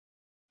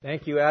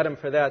Thank you, Adam,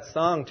 for that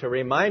song to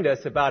remind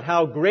us about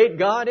how great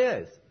God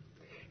is,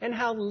 and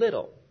how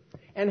little,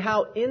 and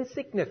how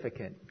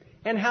insignificant,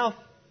 and how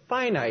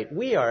finite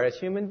we are as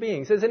human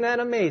beings. Isn't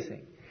that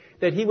amazing?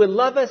 That He would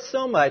love us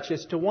so much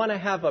as to want to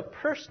have a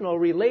personal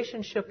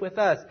relationship with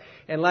us.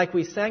 And like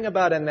we sang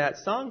about in that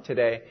song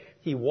today,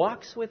 He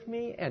walks with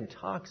me and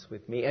talks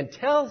with me and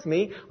tells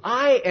me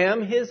I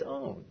am His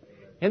own.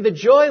 And the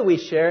joy we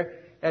share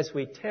as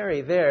we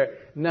tarry there,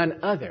 none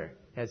other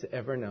has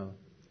ever known.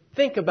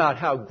 Think about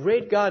how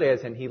great God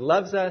is, and He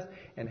loves us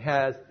and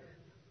has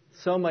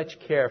so much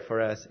care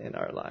for us in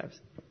our lives.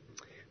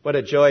 What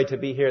a joy to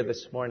be here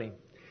this morning.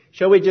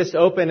 Shall we just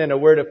open in a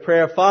word of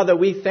prayer? Father,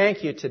 we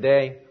thank You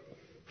today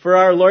for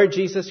our Lord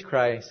Jesus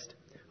Christ,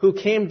 who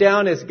came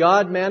down as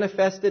God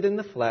manifested in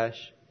the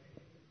flesh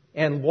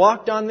and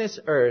walked on this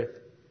earth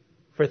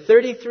for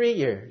 33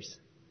 years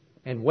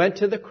and went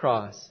to the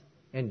cross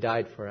and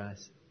died for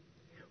us.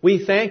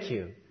 We thank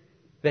You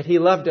that He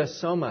loved us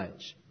so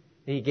much.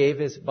 He gave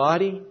His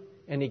body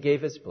and He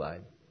gave His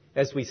blood,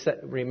 as we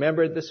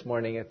remembered this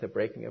morning at the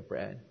breaking of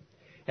bread.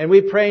 And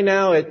we pray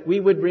now that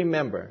we would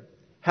remember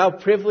how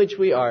privileged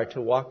we are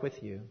to walk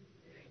with You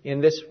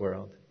in this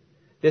world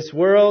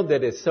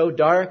that is so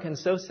dark and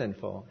so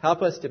sinful.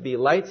 Help us to be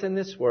lights in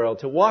this world,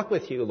 to walk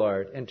with You,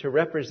 Lord, and to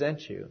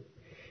represent You.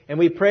 And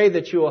we pray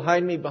that You will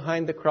hide me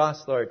behind the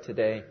cross, Lord,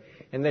 today,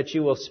 and that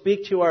You will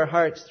speak to our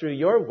hearts through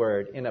Your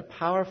word in a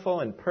powerful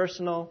and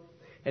personal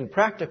and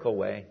practical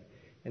way.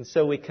 And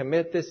so we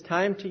commit this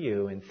time to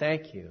You and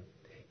thank You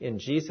in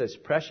Jesus'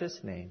 precious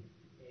name.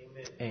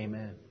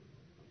 Amen.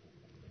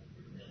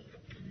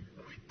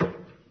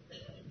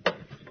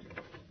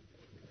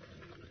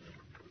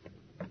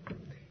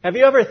 Have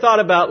you ever thought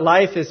about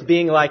life as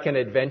being like an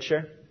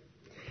adventure?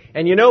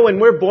 And you know, when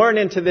we're born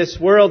into this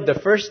world the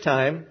first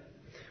time,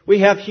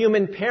 we have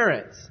human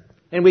parents.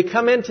 And we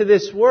come into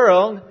this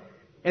world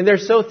and they're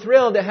so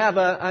thrilled to have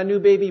a new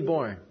baby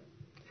born.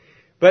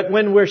 But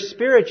when we're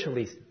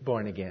spiritually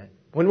born again,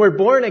 when we're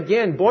born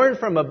again, born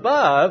from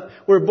above,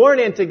 we're born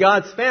into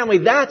God's family,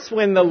 that's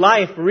when the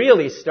life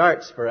really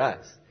starts for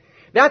us.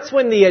 That's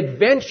when the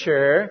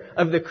adventure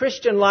of the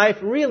Christian life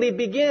really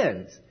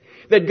begins.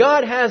 That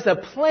God has a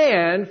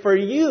plan for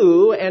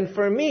you and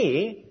for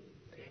me,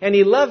 and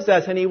He loves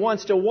us and He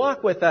wants to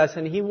walk with us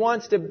and He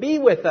wants to be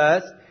with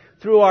us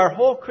through our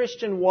whole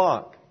Christian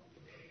walk.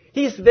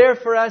 He's there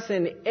for us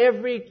in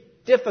every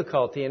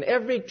difficulty, in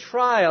every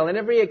trial, in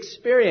every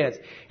experience.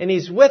 And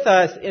He's with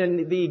us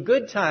in the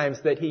good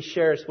times that He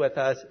shares with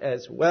us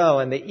as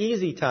well, and the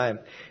easy time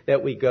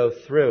that we go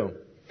through.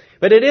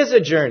 But it is a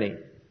journey.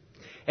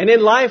 And in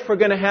life we're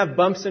going to have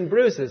bumps and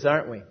bruises,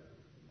 aren't we?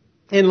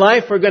 In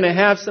life we're going to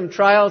have some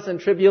trials and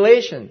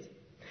tribulations.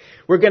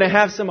 We're going to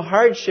have some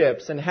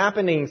hardships and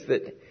happenings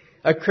that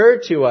occur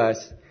to us,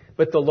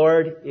 but the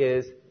Lord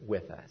is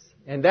with us.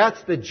 And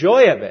that's the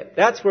joy of it.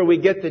 That's where we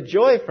get the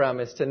joy from,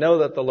 is to know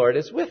that the Lord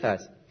is with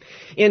us.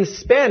 In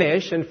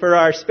Spanish, and for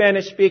our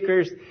Spanish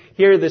speakers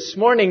here this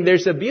morning,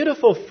 there's a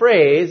beautiful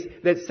phrase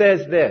that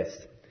says this: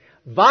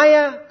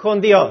 Vaya con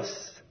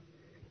Dios.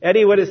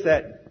 Eddie, what is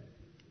that?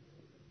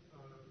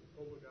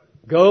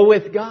 Go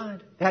with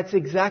God. That's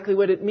exactly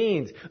what it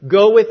means.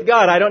 Go with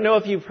God. I don't know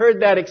if you've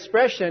heard that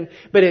expression,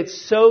 but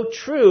it's so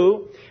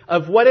true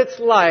of what it's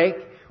like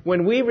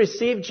when we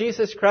receive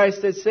Jesus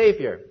Christ as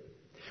Savior.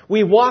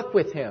 We walk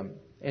with Him,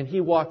 and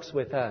He walks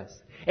with us.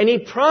 And He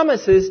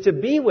promises to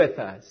be with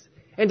us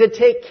and to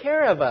take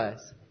care of us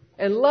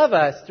and love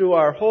us through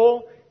our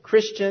whole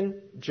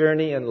Christian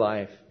journey in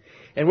life.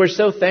 And we're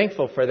so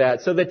thankful for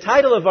that. So the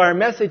title of our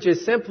message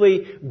is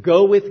simply,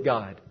 Go with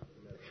God.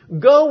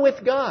 Go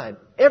with God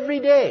every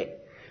day.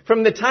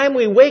 From the time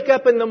we wake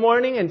up in the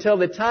morning until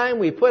the time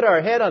we put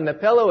our head on the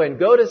pillow and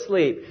go to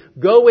sleep,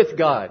 go with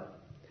God.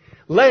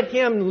 Let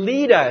Him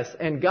lead us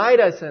and guide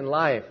us in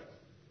life.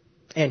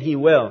 And He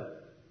will.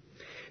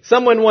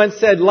 Someone once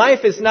said,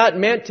 life is not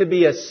meant to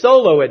be a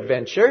solo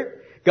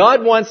adventure.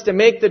 God wants to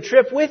make the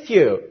trip with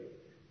you.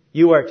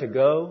 You are to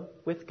go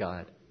with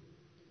God.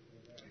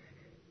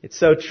 It's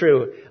so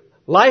true.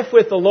 Life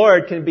with the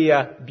Lord can be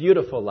a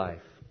beautiful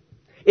life.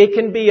 It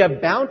can be a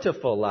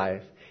bountiful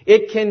life.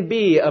 It can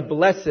be a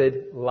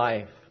blessed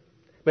life.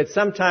 But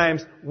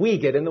sometimes we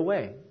get in the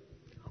way.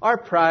 Our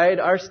pride,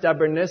 our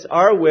stubbornness,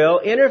 our will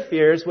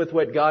interferes with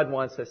what God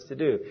wants us to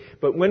do.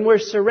 But when we're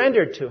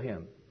surrendered to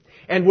Him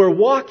and we're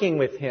walking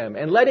with Him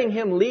and letting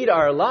Him lead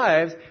our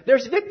lives,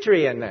 there's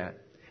victory in that.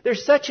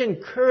 There's such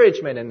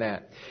encouragement in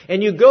that.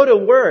 And you go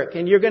to work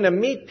and you're going to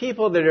meet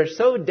people that are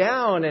so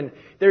down, and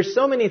there's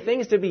so many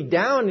things to be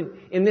down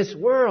in this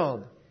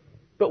world.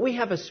 But we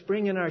have a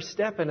spring in our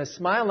step and a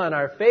smile on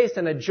our face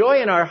and a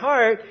joy in our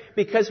heart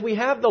because we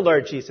have the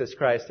Lord Jesus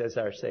Christ as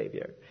our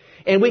Savior.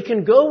 And we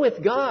can go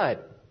with God.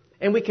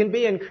 And we can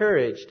be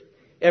encouraged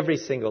every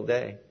single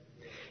day.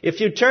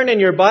 If you turn in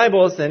your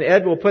Bibles, and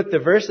Ed will put the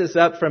verses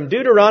up from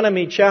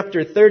Deuteronomy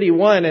chapter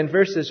 31 and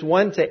verses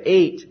 1 to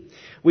 8.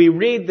 We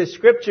read the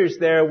scriptures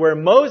there where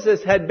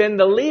Moses had been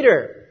the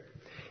leader.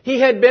 He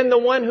had been the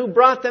one who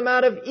brought them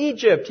out of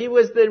Egypt. He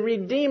was the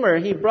Redeemer.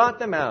 He brought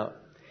them out.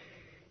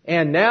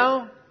 And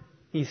now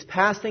he's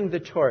passing the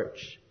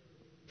torch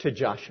to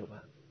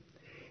Joshua.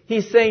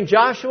 He's saying,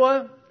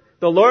 Joshua,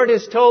 the Lord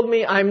has told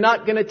me I'm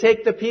not going to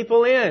take the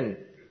people in.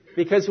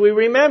 Because we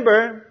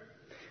remember,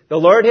 the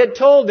Lord had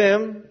told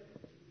him,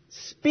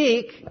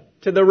 speak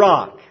to the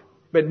rock.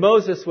 But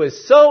Moses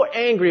was so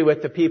angry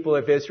with the people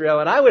of Israel,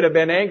 and I would have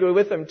been angry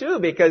with them too,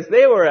 because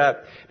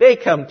they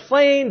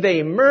complained,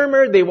 they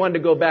murmured, they wanted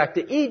to go back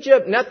to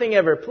Egypt, nothing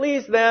ever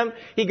pleased them.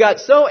 He got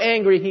so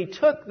angry, he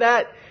took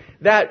that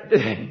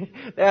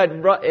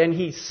and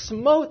he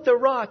smote the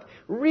rock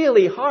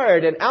really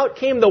hard, and out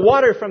came the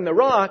water from the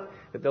rock.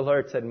 But the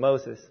Lord said,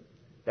 Moses,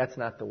 that's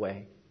not the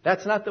way.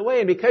 That's not the way.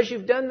 And because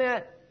you've done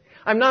that,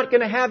 I'm not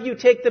going to have you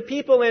take the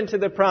people into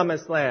the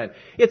promised land.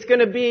 It's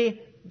going to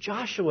be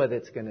Joshua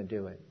that's going to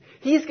do it.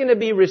 He's going to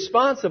be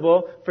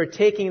responsible for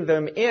taking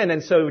them in.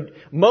 And so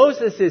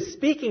Moses is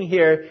speaking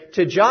here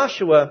to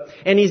Joshua,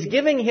 and he's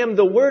giving him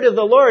the word of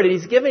the Lord.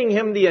 He's giving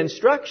him the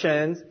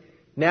instructions.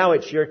 Now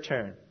it's your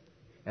turn.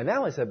 And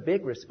that was a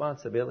big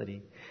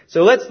responsibility.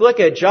 So let's look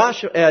at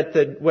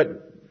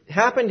what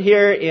happened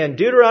here in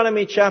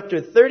Deuteronomy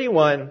chapter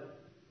 31,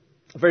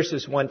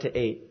 verses 1 to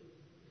 8.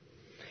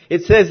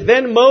 It says,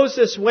 Then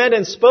Moses went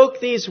and spoke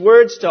these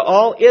words to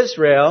all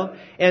Israel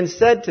and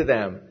said to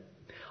them,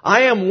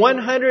 I am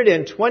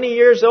 120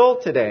 years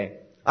old today.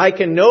 I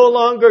can no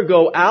longer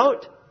go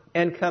out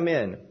and come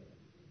in.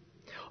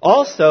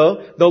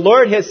 Also, the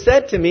Lord has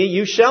said to me,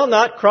 You shall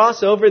not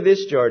cross over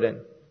this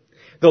Jordan.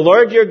 The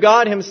Lord your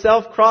God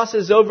himself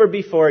crosses over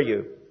before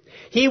you.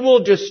 He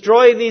will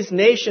destroy these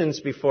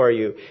nations before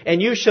you,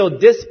 and you shall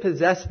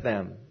dispossess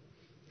them.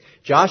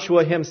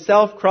 Joshua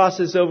himself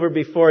crosses over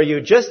before you,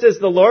 just as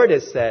the Lord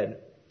has said.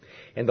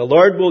 And the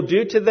Lord will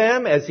do to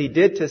them as he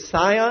did to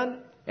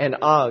Sihon and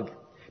Og,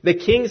 the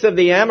kings of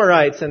the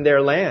Amorites in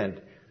their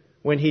land,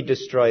 when he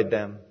destroyed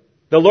them.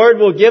 The Lord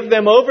will give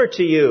them over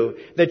to you,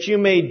 that you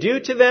may do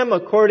to them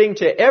according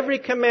to every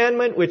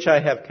commandment which I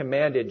have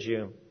commanded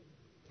you.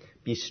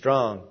 Be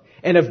strong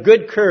and of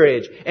good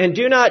courage, and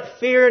do not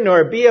fear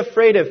nor be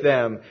afraid of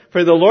them.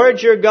 For the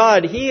Lord your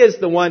God, he is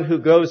the one who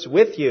goes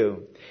with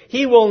you.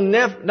 He will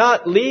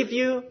not leave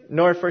you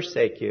nor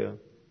forsake you.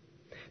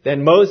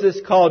 Then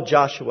Moses called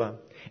Joshua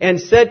and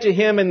said to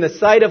him in the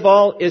sight of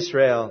all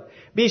Israel,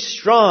 Be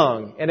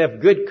strong and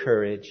of good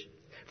courage,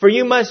 for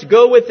you must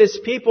go with this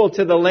people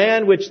to the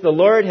land which the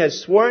Lord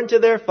has sworn to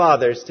their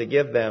fathers to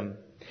give them,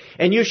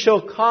 and you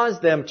shall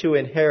cause them to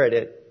inherit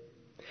it.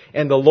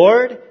 And the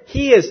Lord,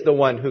 he is the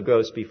one who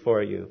goes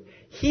before you.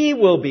 He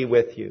will be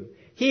with you.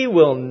 He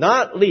will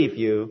not leave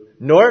you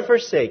nor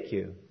forsake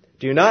you.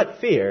 Do not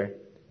fear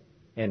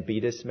and be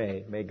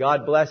dismayed. May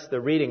God bless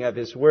the reading of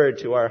his word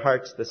to our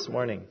hearts this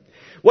morning.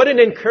 What an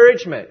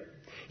encouragement.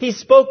 He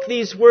spoke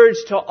these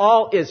words to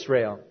all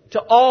Israel, to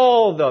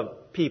all the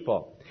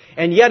people.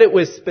 And yet it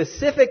was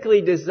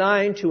specifically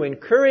designed to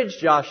encourage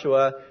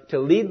Joshua to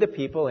lead the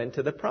people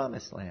into the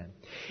promised land.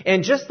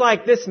 And just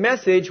like this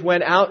message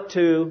went out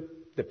to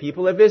the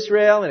people of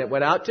Israel and it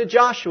went out to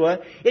Joshua,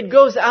 it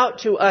goes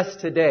out to us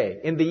today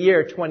in the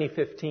year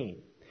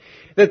 2015.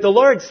 That the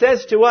Lord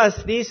says to us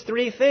these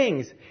three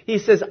things. He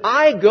says,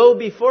 I go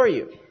before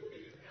you.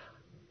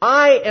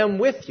 I am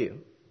with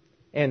you.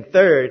 And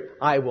third,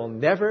 I will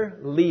never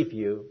leave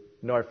you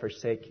nor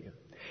forsake you.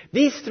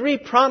 These three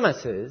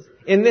promises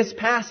in this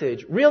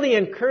passage really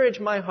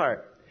encourage my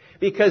heart,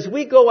 because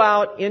we go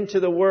out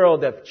into the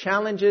world of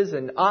challenges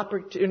and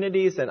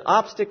opportunities and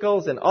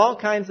obstacles and all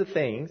kinds of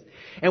things,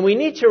 and we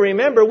need to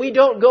remember we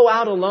don't go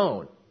out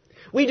alone.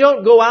 We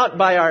don't go out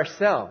by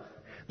ourselves.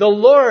 The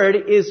Lord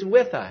is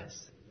with us,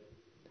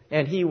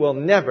 and he will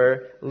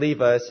never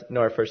leave us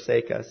nor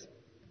forsake us.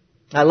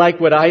 I like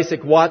what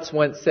Isaac Watts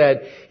once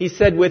said. He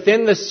said,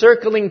 Within the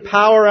circling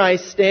power I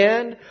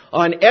stand,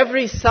 on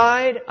every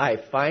side I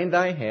find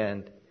thy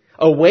hand.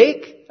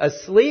 Awake,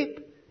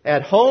 asleep,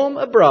 at home,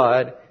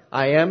 abroad,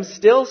 I am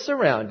still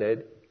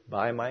surrounded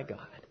by my God.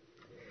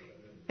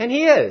 And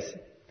he is.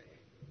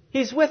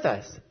 He's with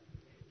us.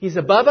 He's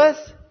above us.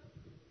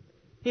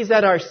 He's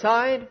at our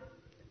side.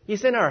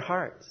 He's in our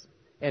hearts.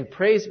 And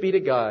praise be to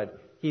God,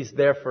 he's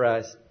there for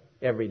us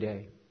every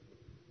day.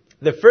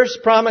 The first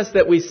promise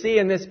that we see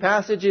in this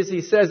passage is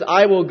he says,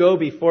 I will go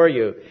before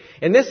you.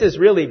 And this is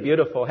really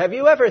beautiful. Have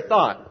you ever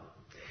thought,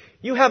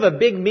 you have a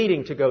big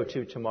meeting to go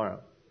to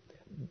tomorrow?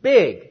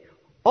 Big.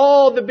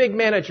 All the big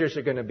managers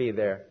are going to be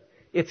there.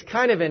 It's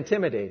kind of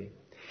intimidating.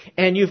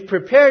 And you've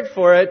prepared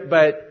for it,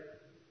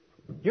 but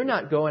you're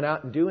not going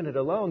out and doing it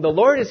alone. The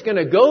Lord is going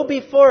to go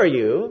before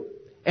you,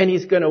 and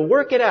he's going to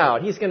work it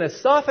out. He's going to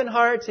soften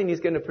hearts, and he's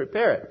going to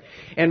prepare it.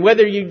 And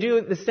whether you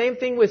do the same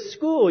thing with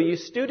school, you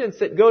students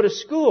that go to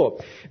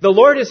school, the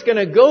Lord is going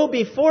to go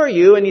before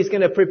you, and he's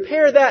going to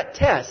prepare that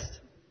test.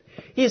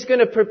 He's going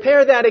to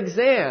prepare that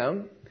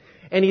exam,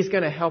 and he's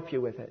going to help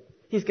you with it.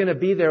 He's going to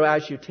be there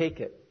as you take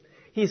it.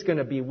 He's going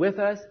to be with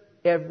us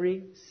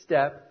every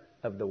step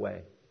of the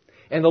way.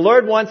 And the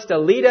Lord wants to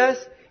lead us,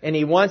 and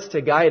he wants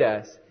to guide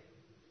us,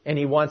 and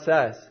he wants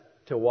us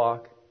to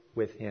walk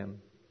with him.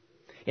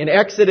 In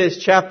Exodus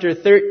chapter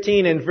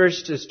 13 and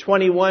verses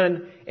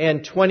 21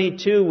 and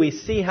 22, we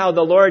see how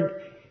the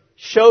Lord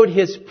showed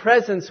His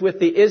presence with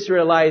the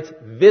Israelites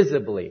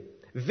visibly.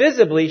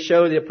 Visibly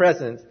showed His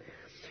presence.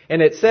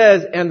 And it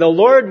says, "And the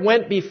Lord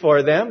went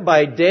before them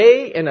by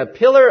day in a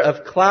pillar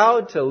of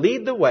cloud to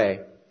lead the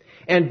way,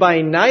 and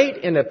by night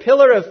in a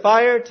pillar of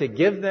fire to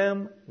give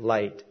them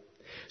light,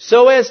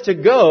 so as to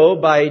go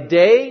by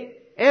day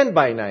and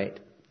by night.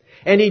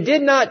 And He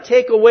did not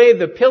take away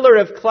the pillar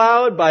of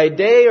cloud by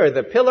day or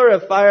the pillar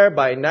of fire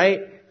by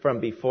night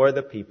from before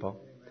the people."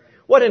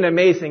 What an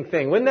amazing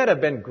thing. Wouldn't that have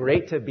been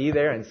great to be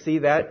there and see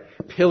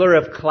that pillar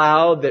of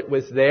cloud that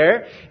was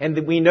there? And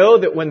we know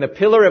that when the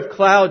pillar of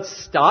cloud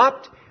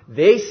stopped,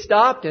 they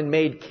stopped and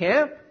made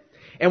camp.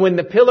 And when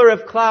the pillar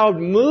of cloud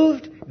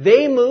moved,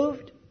 they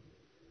moved.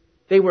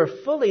 They were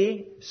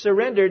fully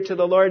surrendered to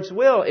the Lord's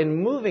will in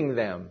moving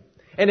them.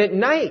 And at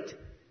night,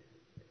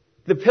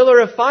 the pillar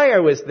of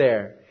fire was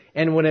there.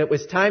 And when it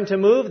was time to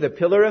move, the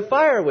pillar of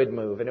fire would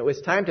move. And it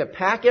was time to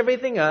pack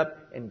everything up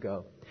and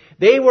go.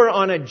 They were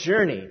on a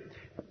journey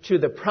to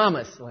the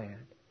promised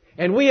land.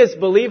 And we as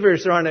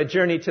believers are on a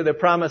journey to the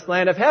promised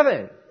land of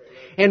heaven.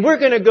 And we're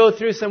going to go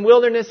through some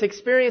wilderness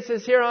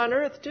experiences here on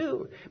earth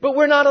too. But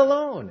we're not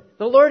alone.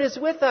 The Lord is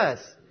with us.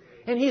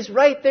 And He's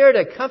right there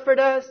to comfort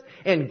us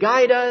and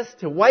guide us,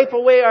 to wipe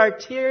away our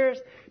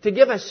tears, to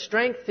give us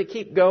strength to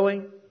keep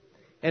going.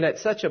 And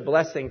it's such a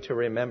blessing to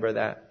remember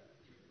that.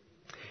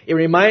 It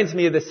reminds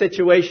me of the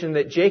situation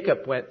that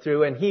Jacob went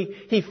through, and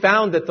he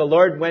found that the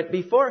Lord went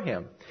before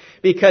him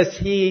because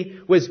he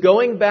was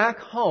going back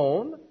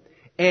home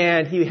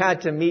and he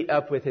had to meet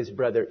up with his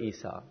brother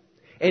Esau.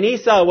 And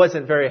Esau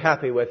wasn't very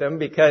happy with him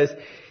because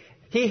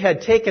he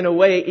had taken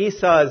away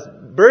Esau's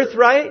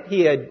birthright.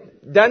 He had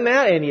done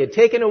that, and he had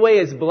taken away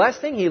his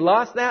blessing. He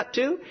lost that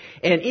too.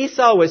 And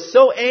Esau was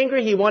so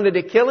angry he wanted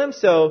to kill him,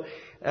 so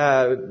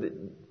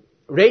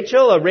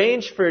Rachel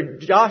arranged for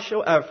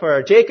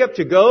Jacob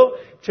to go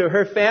to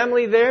her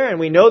family there, and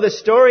we know the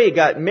story. He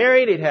got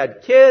married, he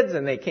had kids,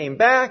 and they came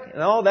back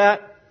and all that.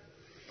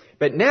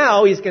 But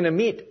now he's going to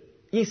meet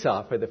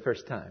Esau for the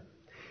first time.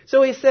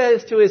 So he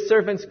says to his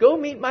servants, "Go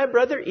meet my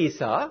brother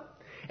Esau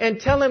and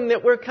tell him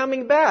that we're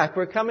coming back,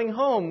 we're coming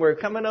home, we're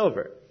coming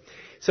over."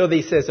 So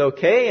he says,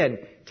 "Okay, and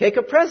take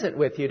a present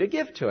with you to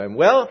give to him."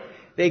 Well,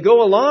 they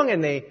go along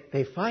and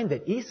they find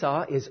that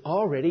Esau is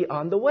already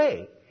on the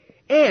way.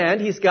 And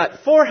he's got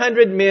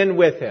 400 men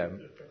with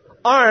him.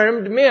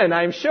 Armed men,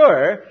 I'm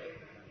sure.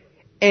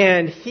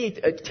 And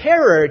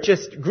terror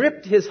just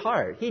gripped his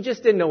heart. He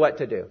just didn't know what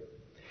to do.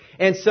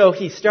 And so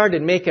he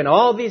started making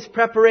all these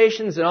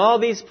preparations and all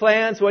these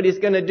plans, what he's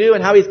going to do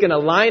and how he's going to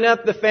line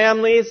up the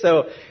families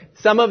so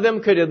some of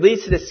them could at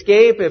least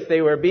escape if they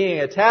were being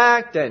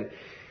attacked.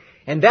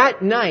 And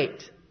that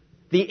night,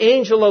 the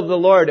angel of the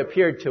Lord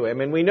appeared to him.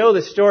 And we know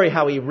the story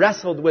how he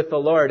wrestled with the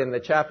Lord in the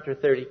chapter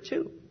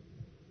 32.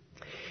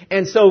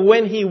 And so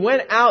when he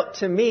went out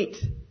to meet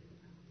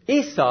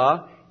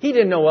Esau, he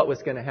didn't know what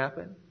was going to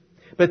happen.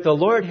 But the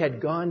Lord had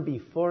gone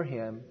before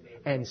him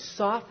and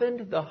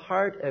softened the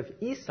heart of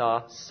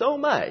Esau so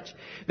much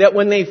that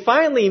when they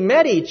finally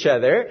met each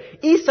other,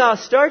 Esau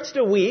starts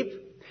to weep.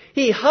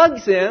 He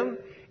hugs him,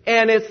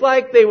 and it's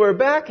like they were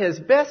back as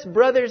best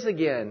brothers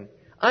again.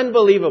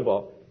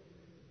 Unbelievable.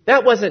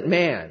 That wasn't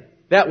man.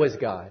 That was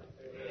God.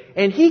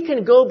 And He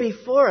can go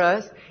before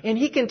us, and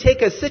He can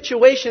take a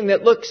situation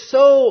that looks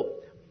so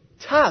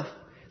tough,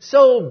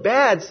 so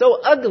bad,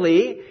 so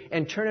ugly,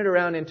 and turn it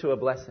around into a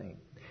blessing.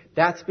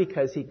 That's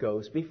because He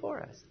goes before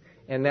us.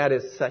 And that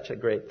is such a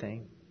great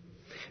thing.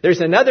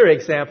 There's another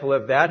example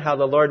of that, how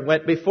the Lord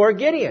went before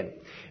Gideon.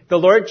 The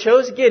Lord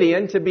chose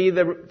Gideon to be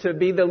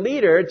the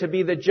leader, to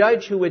be the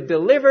judge who would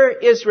deliver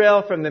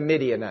Israel from the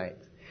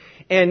Midianites.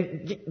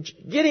 And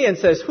Gideon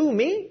says, "Who,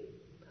 me?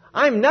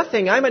 I'm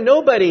nothing. I'm a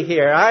nobody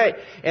here."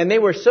 And they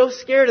were so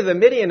scared of the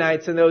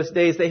Midianites in those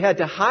days, they had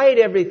to hide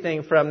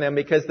everything from them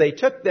because they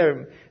took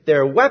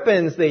their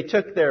weapons, they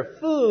took their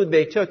food,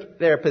 they took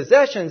their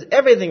possessions,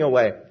 everything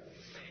away.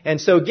 And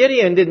so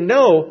Gideon didn't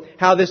know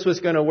how this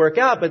was going to work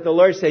out, but the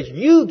Lord says,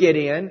 "You,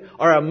 Gideon,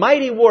 are a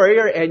mighty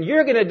warrior, and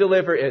you're going to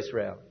deliver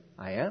Israel."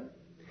 "I am."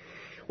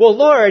 "Well,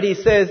 Lord," he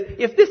says,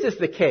 "if this is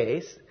the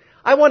case,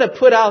 I want to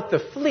put out the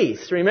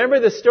fleece." Remember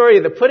the story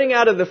of the putting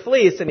out of the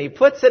fleece, and he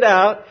puts it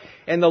out,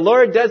 and the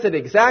Lord does it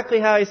exactly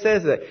how He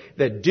says that.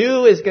 The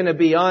dew is going to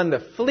be on the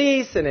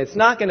fleece, and it's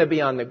not going to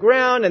be on the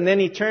ground. And then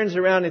He turns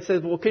around and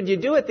says, "Well, could you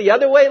do it the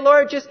other way,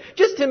 Lord?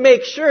 Just to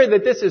make sure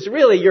that this is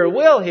really your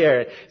will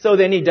here." So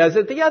then He does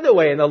it the other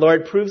way, and the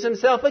Lord proves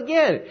Himself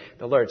again.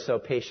 The Lord's so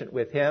patient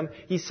with him.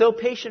 He's so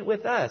patient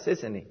with us,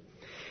 isn't He?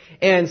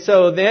 And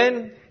so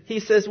then He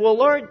says, "Well,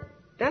 Lord,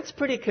 that's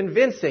pretty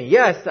convincing.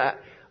 Yes,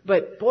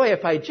 but boy,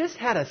 if I just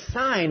had a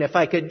sign, if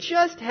I could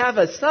just have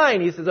a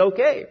sign." He says,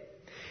 "Okay,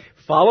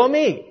 follow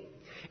me."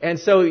 And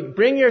so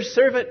bring your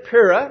servant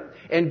Purah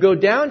and go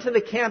down to the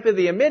camp of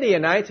the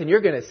Midianites, and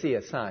you're going to see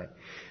a sign.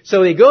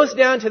 So he goes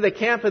down to the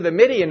camp of the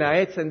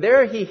Midianites, and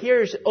there he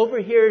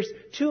overhears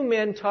two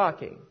men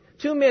talking.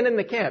 Two men in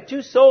the camp,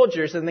 two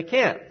soldiers in the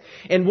camp.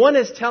 And one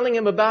is telling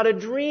him about a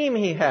dream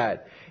he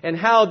had and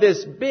how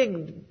this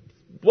big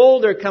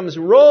boulder comes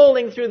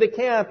rolling through the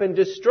camp and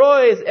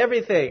destroys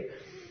everything.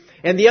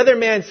 And the other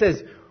man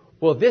says,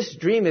 well, this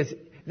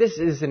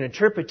is an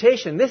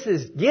interpretation. This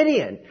is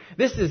Gideon.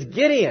 This is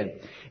Gideon.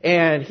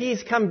 And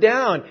he's come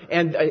down,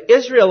 and the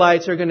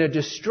Israelites are going to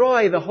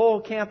destroy the whole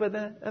camp of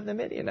the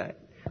Midianite.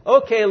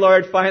 Okay,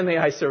 Lord, finally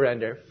I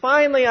surrender.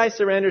 Finally I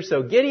surrender.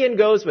 So Gideon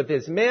goes with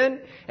his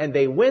men, and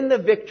they win the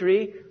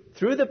victory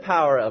through the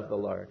power of the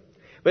Lord.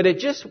 But it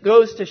just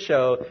goes to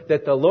show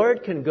that the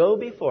Lord can go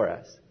before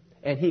us,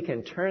 and He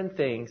can turn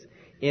things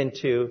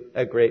into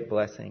a great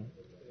blessing.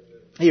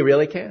 He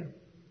really can.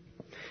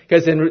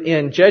 Because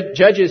in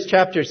Judges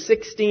chapter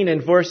 16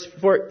 and verse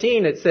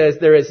 14, it says,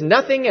 there is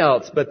nothing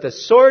else but the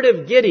sword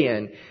of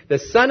Gideon, the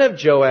son of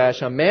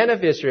Joash, a man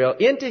of Israel,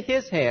 into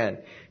his hand.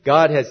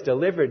 God has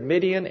delivered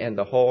Midian and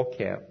the whole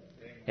camp.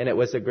 And it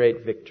was a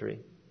great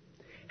victory.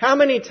 How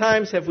many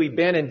times have we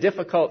been in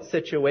difficult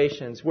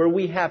situations where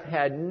we have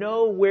had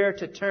nowhere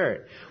to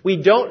turn?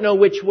 We don't know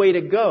which way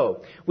to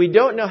go. We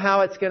don't know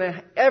how it's going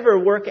to ever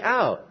work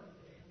out.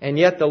 And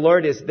yet the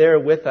Lord is there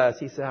with us.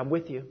 He said, I'm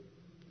with you.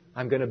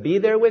 I'm going to be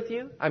there with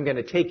you. I'm going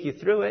to take you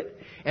through it.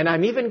 And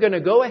I'm even going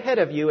to go ahead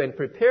of you and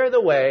prepare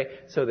the way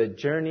so the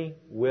journey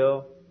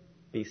will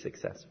be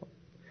successful.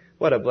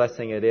 What a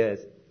blessing it is.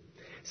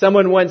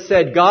 Someone once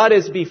said, God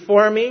is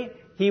before me.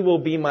 He will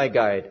be my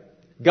guide.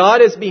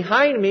 God is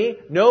behind me.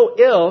 No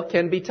ill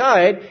can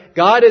betide.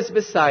 God is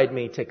beside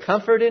me to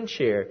comfort and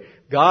cheer.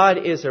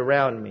 God is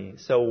around me.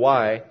 So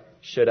why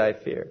should I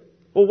fear?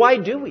 Well, why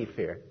do we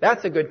fear?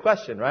 That's a good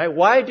question, right?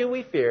 Why do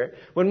we fear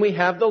when we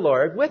have the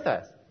Lord with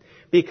us?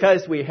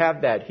 Because we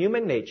have that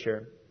human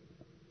nature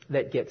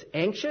that gets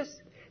anxious,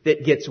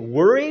 that gets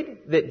worried,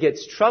 that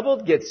gets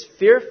troubled, gets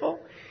fearful.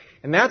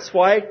 And that's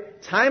why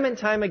time and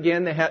time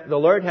again the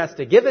Lord has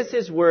to give us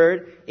His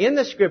Word in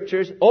the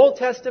Scriptures, Old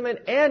Testament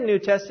and New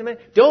Testament.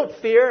 Don't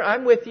fear,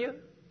 I'm with you.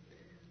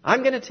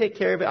 I'm going to take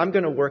care of it. I'm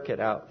going to work it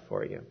out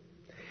for you.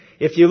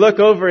 If you look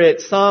over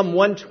at Psalm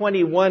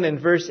 121 and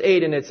verse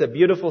 8, and it's a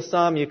beautiful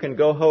psalm, you can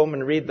go home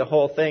and read the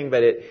whole thing,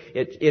 but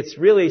it's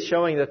really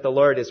showing that the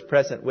Lord is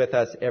present with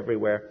us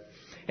everywhere.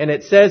 And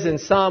it says in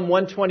Psalm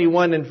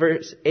 121 and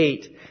verse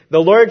 8, the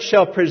Lord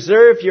shall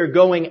preserve your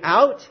going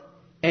out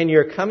and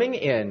your coming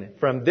in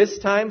from this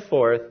time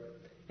forth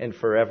and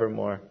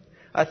forevermore.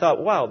 I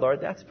thought, wow,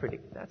 Lord, that's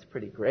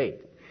pretty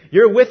great.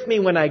 You're with me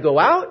when I go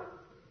out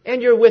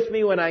and you're with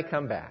me when I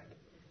come back.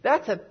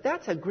 That's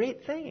a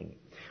great thing.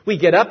 We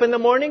get up in the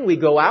morning, we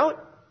go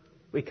out,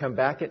 we come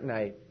back at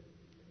night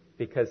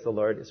because the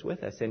Lord is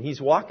with us and He's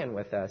walking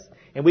with us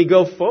and we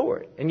go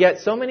forward. And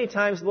yet so many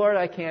times, Lord,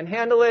 I can't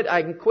handle it.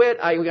 I can quit.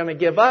 I'm going to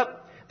give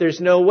up. There's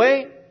no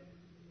way.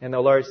 And the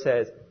Lord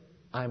says,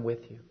 I'm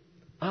with you.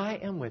 I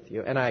am with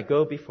you and I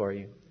go before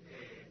you.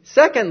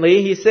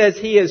 Secondly, He says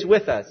He is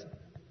with us.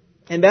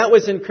 And that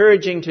was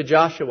encouraging to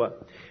Joshua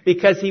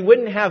because he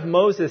wouldn't have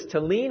Moses to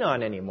lean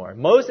on anymore.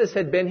 Moses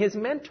had been his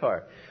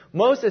mentor.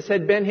 Moses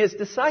had been his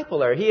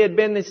discipler. He had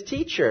been his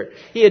teacher.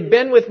 He had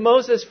been with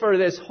Moses for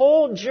this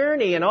whole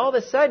journey, and all of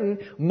a sudden,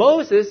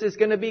 Moses is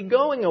going to be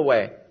going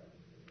away.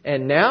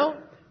 And now,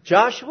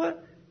 Joshua,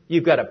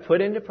 you've got to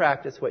put into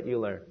practice what you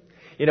learned.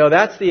 You know,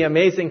 that's the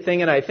amazing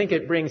thing, and I think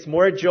it brings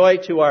more joy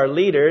to our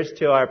leaders,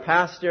 to our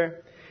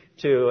pastor,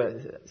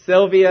 to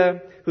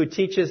Sylvia, who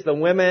teaches the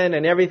women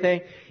and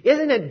everything.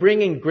 Isn't it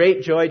bringing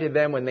great joy to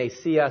them when they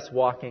see us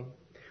walking?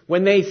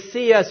 When they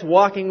see us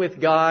walking with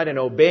God and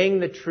obeying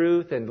the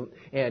truth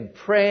and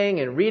praying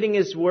and reading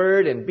His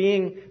Word and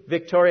being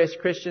victorious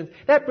Christians,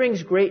 that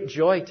brings great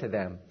joy to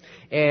them.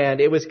 And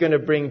it was going to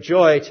bring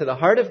joy to the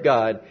heart of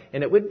God,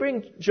 and it would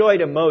bring joy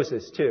to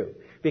Moses too.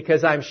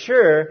 Because I'm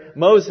sure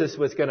Moses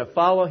was going to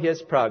follow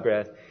his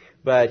progress,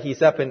 but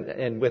he's up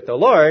and with the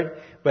Lord,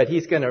 but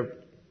he's going to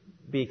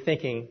be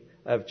thinking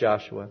of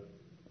Joshua.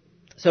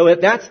 So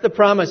that's the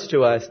promise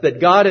to us, that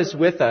God is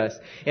with us.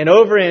 And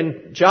over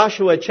in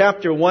Joshua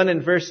chapter 1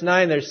 and verse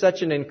 9, there's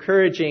such an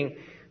encouraging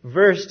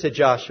verse to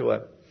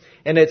Joshua.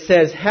 And it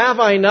says, have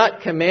I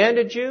not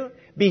commanded you?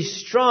 Be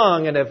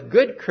strong and of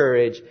good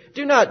courage.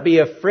 Do not be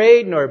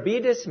afraid nor be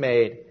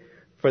dismayed,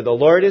 for the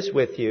Lord is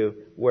with you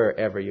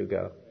wherever you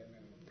go.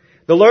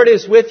 The Lord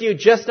is with you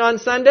just on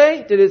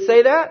Sunday? Did it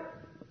say that?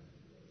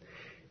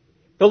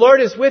 The Lord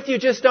is with you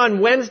just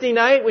on Wednesday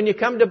night when you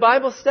come to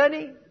Bible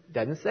study?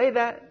 Doesn't say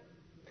that.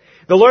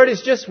 The Lord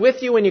is just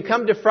with you when you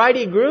come to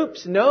Friday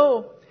groups?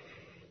 No.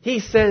 He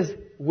says,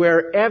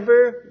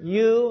 wherever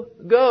you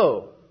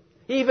go.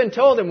 He even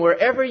told him,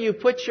 wherever you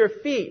put your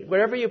feet,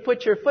 wherever you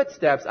put your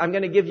footsteps, I'm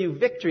going to give you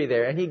victory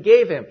there. And He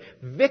gave him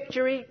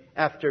victory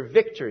after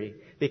victory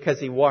because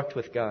he walked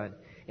with God.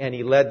 And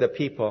he led the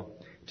people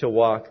to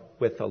walk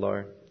with the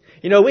Lord.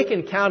 You know, we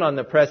can count on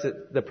the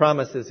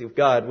promises of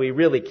God. We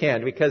really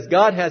can, because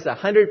God has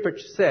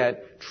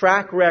 100%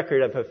 track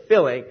record of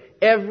fulfilling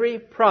every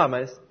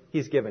promise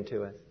He's given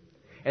to us.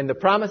 And the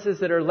promises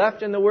that are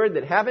left in the Word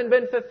that haven't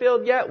been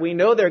fulfilled yet, we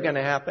know they're going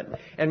to happen.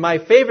 And my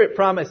favorite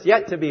promise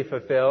yet to be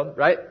fulfilled,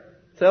 right,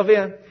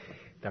 Sylvia?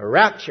 The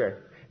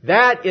rapture.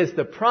 That is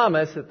the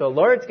promise that the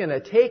Lord's going to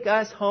take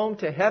us home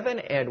to heaven,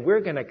 and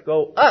we're going to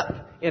go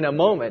up in a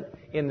moment,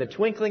 in the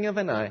twinkling of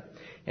an eye,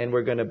 and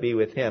we're going to be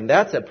with Him.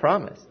 That's a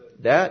promise.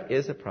 That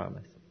is a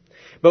promise.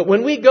 But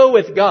when we go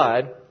with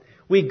God,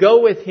 we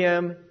go with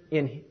Him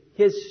in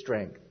His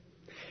strength.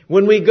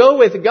 When we go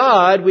with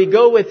God, we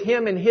go with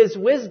Him in His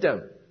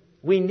wisdom.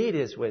 We need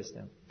His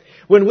wisdom.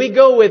 When we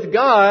go with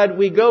God,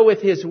 we go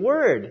with His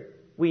Word.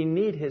 We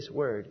need His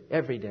Word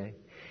every day.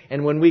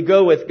 And when we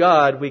go with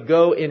God, we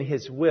go in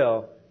His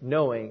will,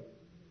 knowing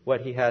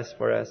what He has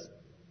for us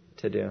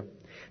to do.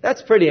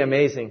 That's pretty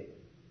amazing.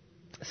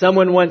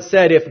 Someone once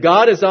said, if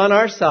God is on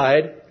our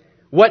side,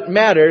 what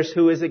matters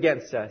who is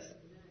against us?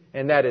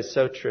 And that is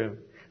so true.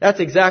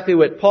 That's exactly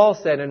what Paul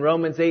said in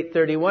Romans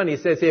 8:31. He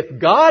says, if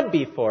God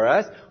be for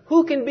us,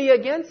 who can be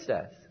against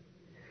us?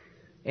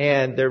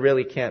 And there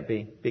really can't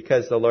be,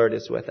 because the Lord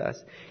is with us.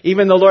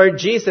 Even the Lord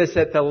Jesus,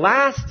 at the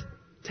last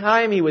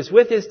time He was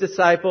with His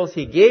disciples,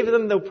 He gave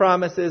them the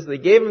promises, He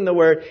gave them the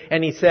word,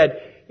 and He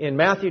said in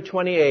Matthew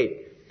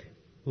 28,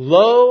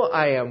 lo,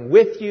 I am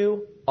with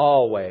you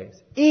always,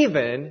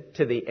 even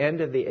to the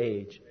end of the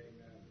age.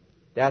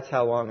 That's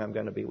how long I'm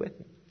going to be with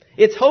you.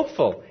 It's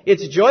hopeful.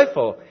 It's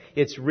joyful.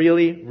 It's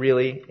really,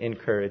 really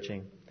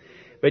encouraging.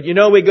 But you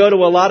know, we go to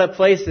a lot of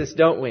places,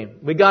 don't we?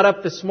 We got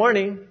up this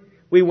morning.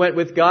 We went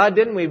with God,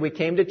 didn't we? We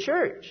came to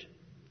church.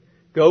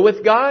 Go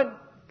with God,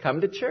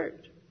 come to church.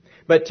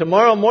 But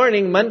tomorrow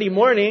morning, Monday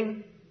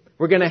morning,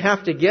 we're going to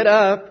have to get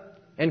up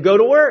and go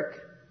to work.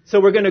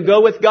 So we're going to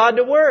go with God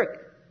to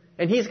work.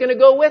 And He's going to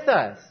go with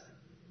us.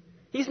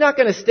 He's not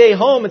going to stay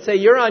home and say,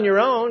 you're on your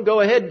own, go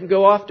ahead and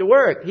go off to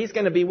work. He's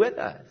going to be with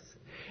us.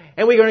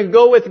 And we're going to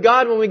go with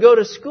God when we go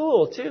to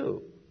school,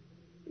 too.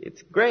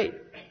 It's great.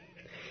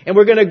 And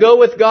we're going to go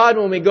with God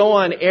when we go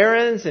on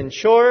errands and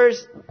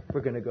chores.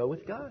 We're going to go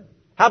with God.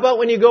 How about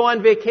when you go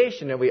on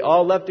vacation? And we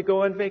all love to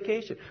go on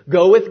vacation.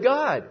 Go with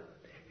God.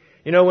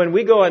 You know, when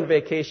we go on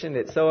vacation,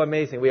 it's so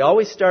amazing. We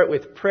always start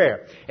with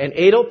prayer. And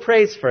Adel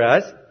prays for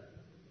us.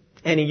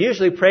 And he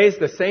usually prays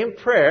the same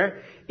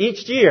prayer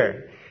each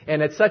year.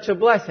 And it's such a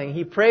blessing.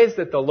 He prays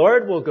that the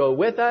Lord will go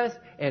with us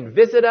and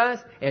visit us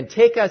and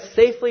take us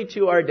safely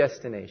to our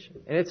destination.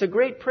 And it's a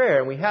great prayer,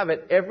 and we have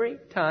it every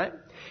time.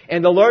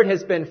 And the Lord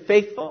has been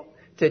faithful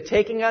to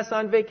taking us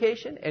on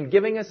vacation and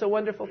giving us a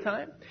wonderful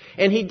time.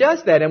 And He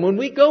does that. And when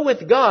we go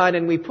with God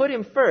and we put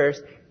Him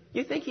first,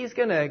 you think He's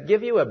going to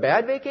give you a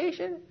bad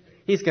vacation?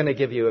 He's going to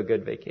give you a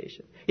good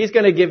vacation. He's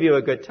going to give you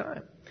a good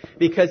time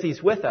because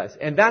He's with us.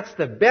 And that's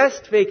the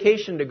best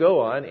vacation to go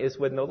on, is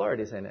when the Lord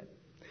is in it.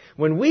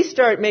 When we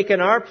start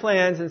making our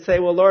plans and say,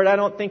 well, Lord, I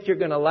don't think you're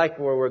going to like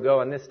where we're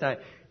going this time,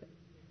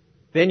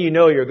 then you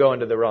know you're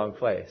going to the wrong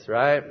place,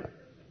 right?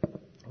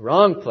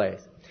 Wrong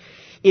place.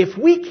 If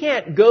we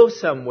can't go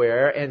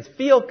somewhere and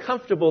feel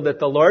comfortable that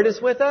the Lord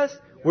is with us,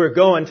 we're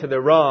going to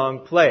the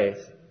wrong place.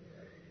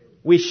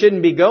 We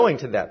shouldn't be going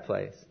to that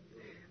place.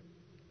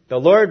 The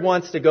Lord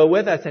wants to go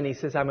with us, and He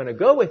says, I'm going to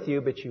go with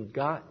you, but you've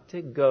got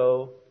to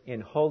go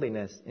in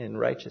holiness, in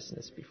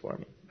righteousness before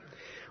me.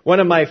 One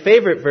of my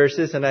favorite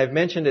verses, and I've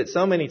mentioned it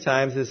so many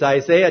times, is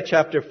Isaiah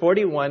chapter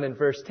 41 and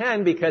verse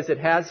 10, because it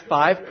has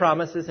 5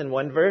 promises in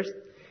one verse,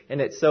 and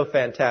it's so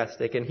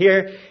fantastic. And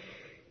here,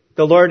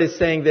 the Lord is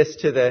saying this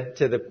to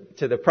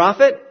the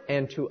prophet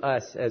and to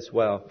us as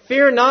well.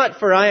 Fear not,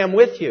 for I am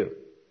with you.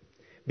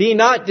 Be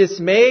not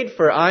dismayed,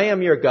 for I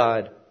am your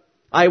God.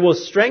 I will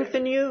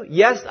strengthen you.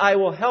 Yes, I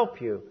will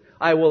help you.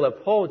 I will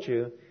uphold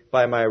you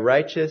by my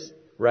righteous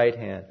right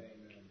hand.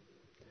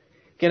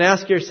 You can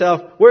ask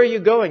yourself, where are you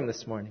going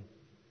this morning?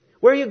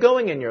 Where are you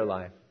going in your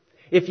life?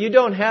 If you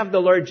don't have the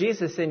Lord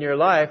Jesus in your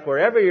life,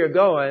 wherever you're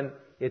going,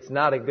 it's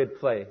not a good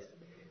place.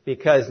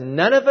 Because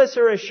none of us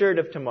are assured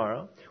of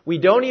tomorrow. We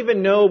don't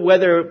even know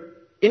whether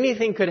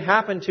anything could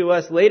happen to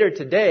us later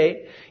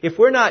today. If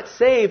we're not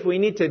saved, we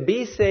need to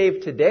be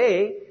saved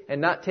today and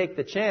not take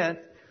the chance.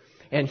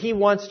 And He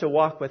wants to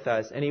walk with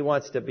us, and He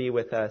wants to be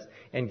with us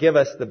and give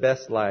us the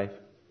best life.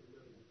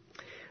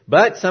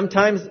 But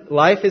sometimes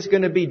life is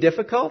going to be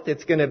difficult,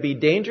 it's going to be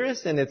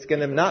dangerous, and it's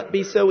going to not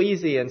be so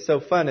easy and so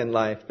fun in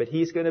life. But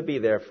He's going to be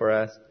there for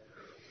us.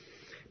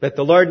 But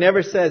the Lord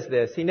never says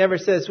this. He never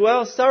says,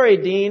 well, sorry,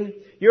 Dean,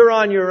 you're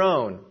on your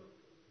own.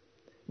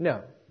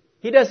 No.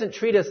 He doesn't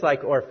treat us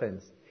like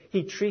orphans.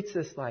 He treats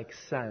us like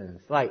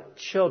sons, like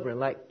children,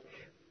 like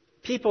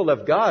people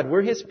of God.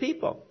 We're His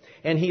people.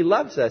 And He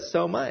loves us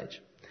so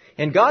much.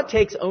 And God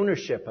takes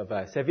ownership of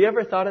us. Have you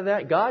ever thought of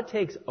that? God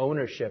takes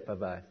ownership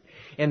of us.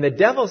 And the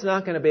devil's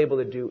not going to be able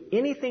to do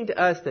anything to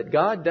us that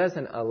God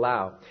doesn't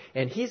allow.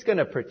 And He's going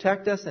to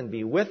protect us and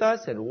be with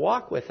us and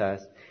walk with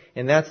us.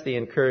 And that's the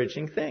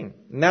encouraging thing.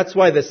 And that's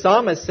why the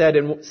psalmist said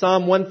in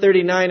Psalm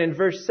 139 and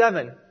verse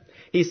 7,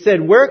 he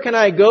said, where can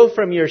I go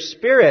from your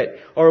spirit?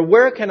 Or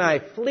where can I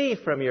flee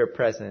from your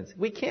presence?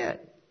 We can't.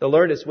 The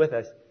Lord is with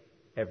us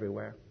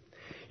everywhere.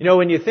 You know,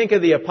 when you think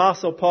of the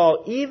Apostle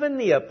Paul, even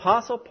the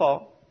Apostle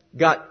Paul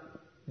got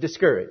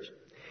discouraged.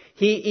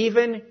 He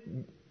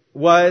even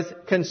was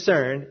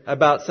concerned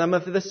about some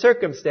of the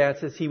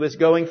circumstances he was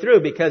going through,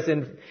 because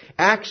in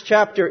Acts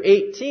chapter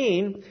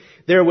 18,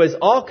 there was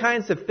all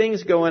kinds of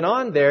things going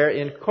on there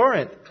in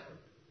Corinth.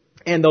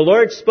 And the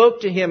Lord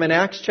spoke to him in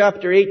Acts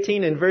chapter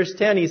 18 and verse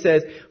 10. He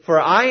says, "For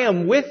I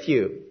am with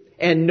you,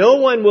 and no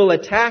one will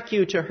attack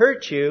you to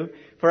hurt you,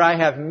 for I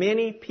have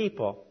many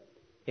people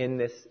in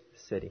this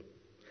city."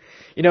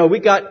 You know, we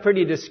got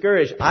pretty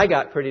discouraged. I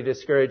got pretty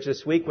discouraged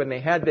this week when they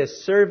had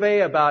this survey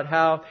about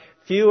how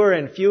fewer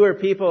and fewer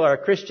people are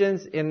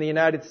Christians in the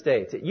United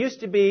States. It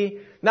used to be,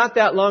 not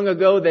that long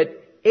ago, that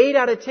 8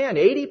 out of 10,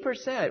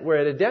 80%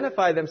 would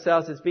identify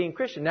themselves as being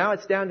Christian. Now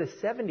it's down to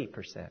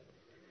 70%.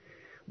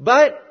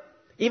 But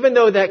even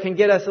though that can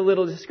get us a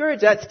little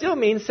discouraged, that still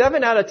means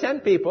 7 out of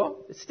 10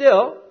 people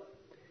still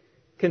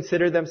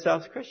consider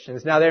themselves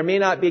Christians. Now, they may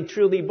not be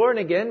truly born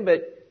again,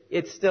 but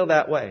it's still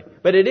that way.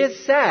 But it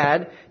is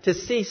sad to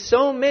see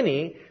so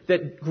many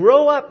that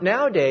grow up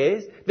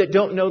nowadays that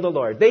don't know the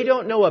Lord. They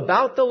don't know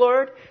about the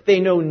Lord. They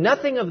know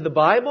nothing of the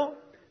Bible.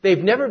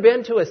 They've never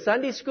been to a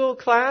Sunday school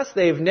class.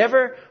 They've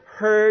never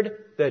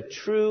heard the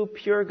true,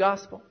 pure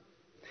gospel.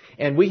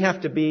 And we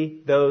have to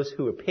be those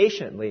who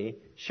patiently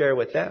share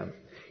with them.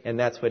 And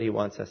that's what He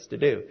wants us to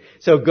do.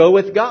 So go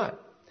with God.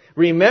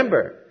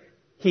 Remember,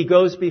 He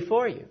goes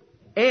before you.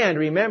 And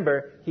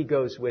remember, He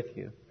goes with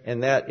you.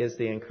 And that is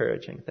the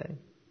encouraging thing.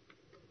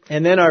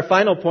 And then our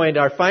final point,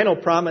 our final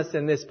promise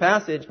in this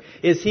passage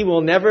is He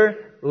will never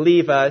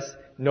leave us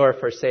nor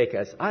forsake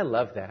us. I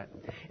love that.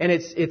 And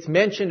it's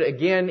mentioned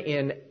again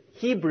in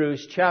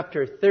Hebrews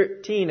chapter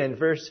 13 and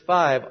verse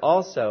 5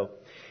 also,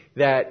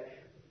 that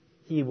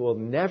He will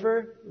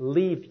never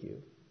leave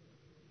you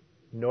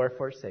nor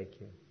forsake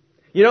you.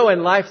 You know,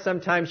 in life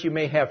sometimes you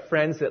may have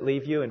friends that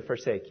leave you and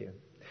forsake you.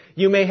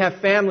 You may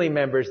have family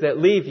members that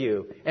leave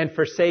you and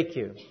forsake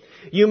you.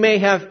 You may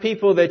have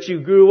people that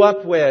you grew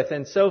up with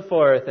and so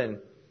forth, and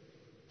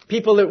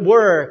people at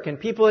work and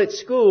people at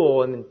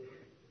school, and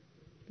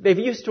they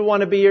used to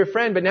want to be your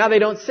friend, but now they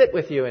don't sit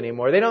with you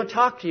anymore. They don't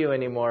talk to you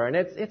anymore, and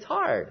it's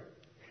hard.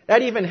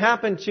 That even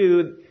happened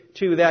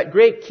to that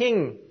great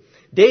king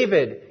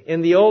David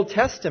in the Old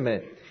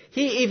Testament.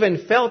 He even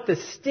felt the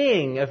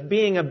sting of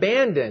being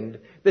abandoned,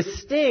 the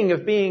sting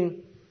of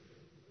being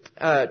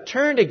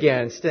turned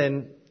against,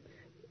 and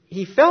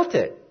he felt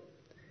it.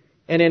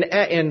 And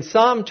in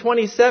Psalm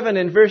 27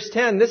 and verse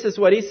 10, this is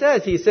what he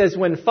says. He says,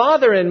 "When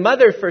father and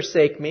mother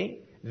forsake me,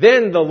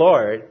 then the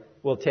Lord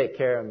will take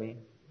care of me."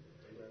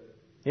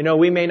 You know,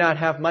 we may not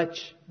have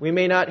much. We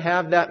may not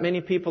have that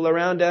many people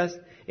around us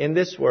in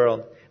this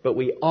world, but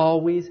we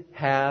always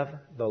have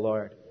the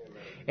Lord.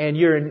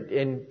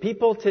 And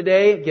people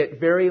today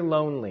get very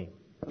lonely.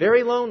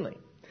 Very lonely.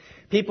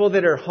 People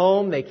that are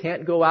home, they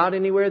can't go out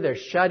anywhere. They're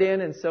shut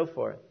in and so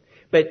forth.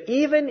 But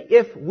even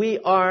if we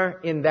are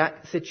in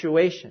that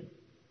situation,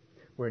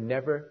 we're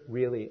never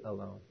really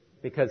alone.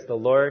 Because the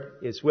Lord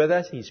is with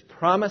us. He's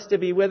promised to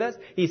be with us.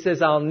 He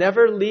says, "I'll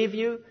never leave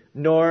you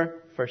nor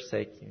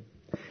forsake you."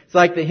 It's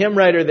like the hymn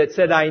writer that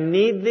said, "I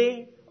need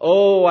Thee.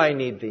 Oh, I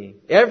need Thee.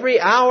 Every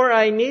hour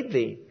I need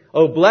Thee.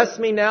 Oh, bless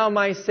me now,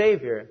 my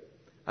Savior.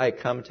 I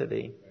come to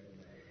Thee."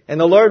 And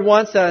the Lord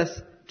wants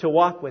us to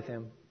walk with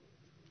Him.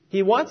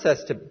 He wants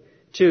us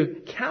to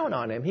count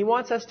on Him. He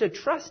wants us to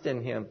trust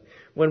in Him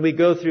when we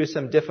go through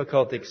some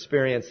difficult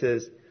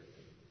experiences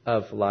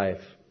of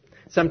life.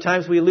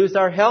 Sometimes we lose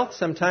our health.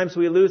 Sometimes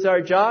we lose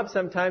our job.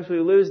 Sometimes we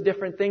lose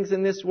different things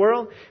in this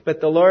world.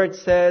 But the Lord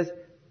says,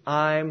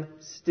 "I'm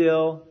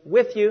still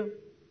with you."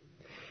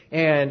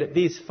 And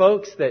these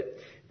folks that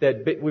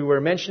we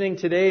were mentioning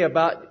today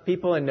about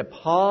people in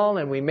Nepal,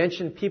 and we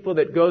mentioned people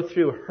that go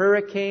through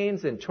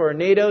hurricanes and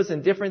tornadoes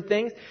and different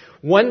things.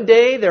 One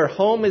day their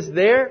home is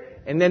there,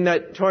 and then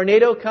that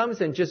tornado comes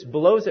and just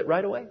blows it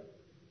right away.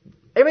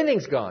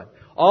 Everything's gone.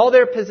 All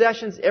their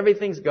possessions,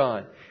 everything's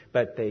gone.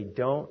 But they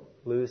don't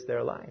lose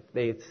their life.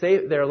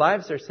 Their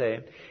lives are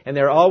saved. And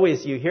they're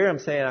always, you hear them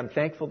saying, "I'm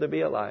thankful to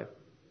be alive."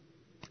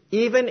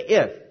 Even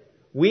if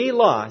we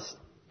lost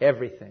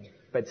everything,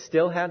 but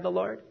still had the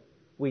Lord,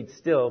 we'd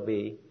still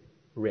be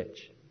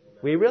rich.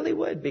 We really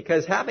would,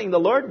 because having the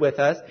Lord with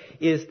us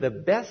is the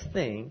best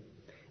thing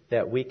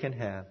that we can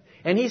have.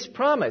 And He's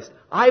promised,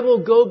 "I will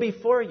go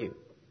before you."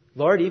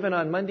 Lord, even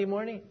on Monday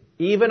morning,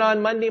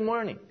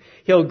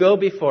 He'll go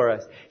before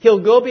us. He'll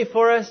go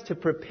before us to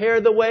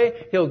prepare the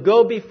way. He'll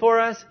go before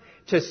us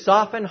to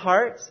soften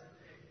hearts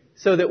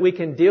so that we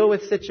can deal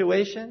with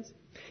situations.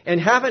 And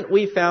haven't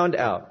we found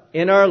out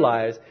in our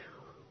lives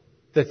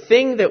the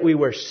thing that we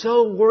were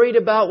so worried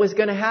about was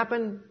going to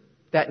happen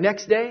that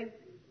next day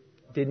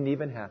didn't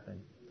even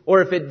happen?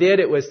 Or if it did,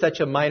 it was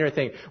such a minor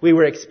thing. We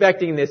were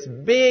expecting this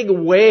big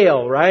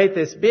whale, right?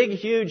 This big,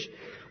 huge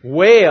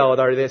whale,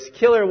 or this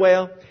killer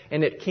whale,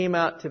 and it came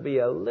out to be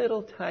a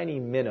little tiny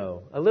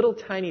minnow, a little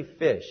tiny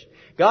fish.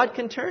 God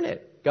can turn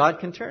it. God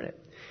can turn it.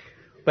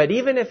 But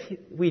even if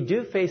we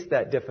do face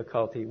that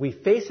difficulty, we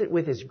face it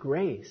with His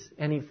grace,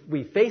 and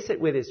we face it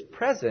with His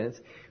presence,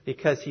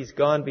 because He's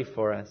gone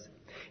before us.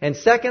 And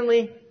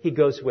secondly, He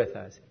goes with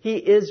us. He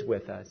is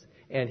with us,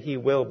 and He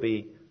will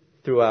be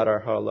throughout our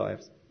whole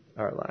lives.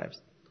 our lives.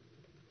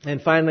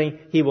 And finally,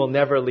 He will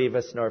never leave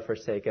us nor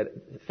forsake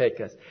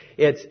us.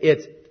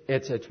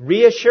 It's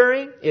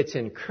reassuring, it's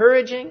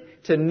encouraging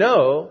to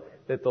know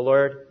that the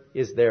Lord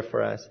is there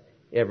for us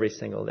every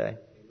single day.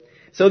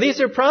 So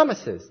these are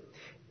promises.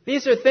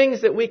 These are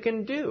things that we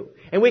can do.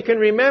 And we can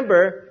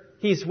remember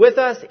He's with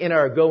us in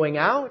our going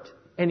out,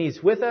 and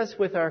He's with us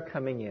with our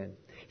coming in.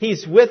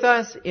 He's with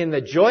us in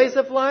the joys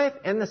of life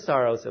and the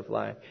sorrows of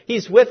life.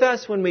 He's with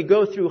us when we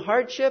go through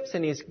hardships,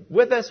 and He's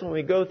with us when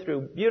we go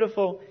through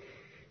beautiful,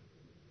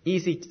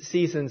 easy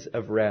seasons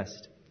of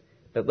rest.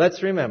 But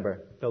let's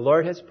remember, the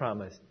Lord has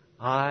promised,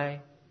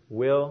 I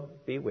will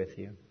be with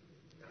you.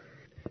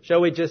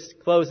 Shall we just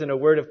close in a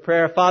word of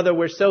prayer? Father,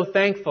 we're so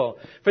thankful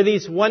for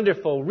these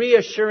wonderful,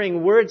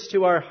 reassuring words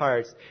to our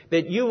hearts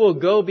that You will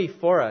go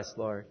before us,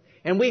 Lord.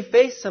 And we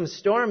face some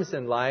storms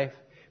in life,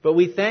 but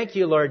we thank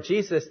You, Lord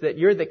Jesus, that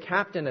You're the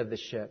captain of the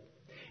ship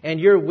and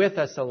You're with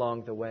us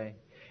along the way.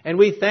 And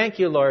we thank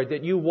You, Lord,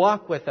 that You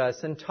walk with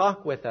us and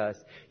talk with us.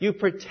 You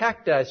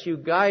protect us, You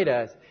guide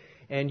us,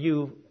 and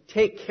You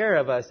take care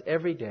of us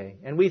every day.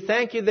 And we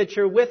thank You that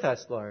You're with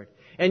us, Lord.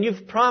 And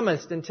You've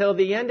promised until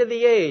the end of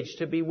the age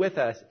to be with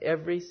us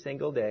every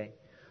single day.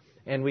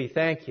 And we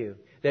thank You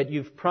that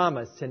You've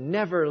promised to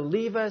never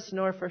leave us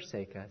nor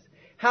forsake us.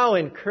 How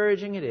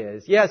encouraging it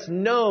is. Yes,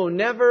 no,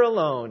 never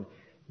alone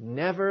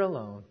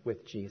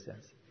with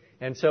Jesus.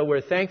 And so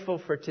we're thankful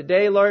for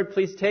today, Lord.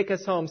 Please take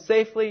us home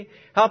safely.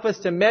 Help us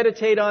to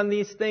meditate on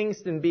these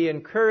things and be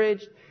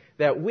encouraged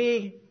that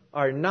we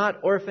are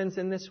not orphans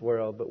in this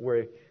world, but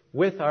we're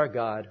with our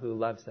God who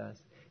loves us.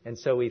 And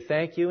so we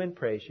thank You and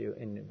praise You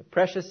in the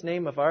precious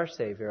name of our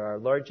Savior, our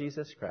Lord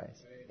Jesus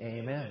Christ.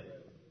 Amen.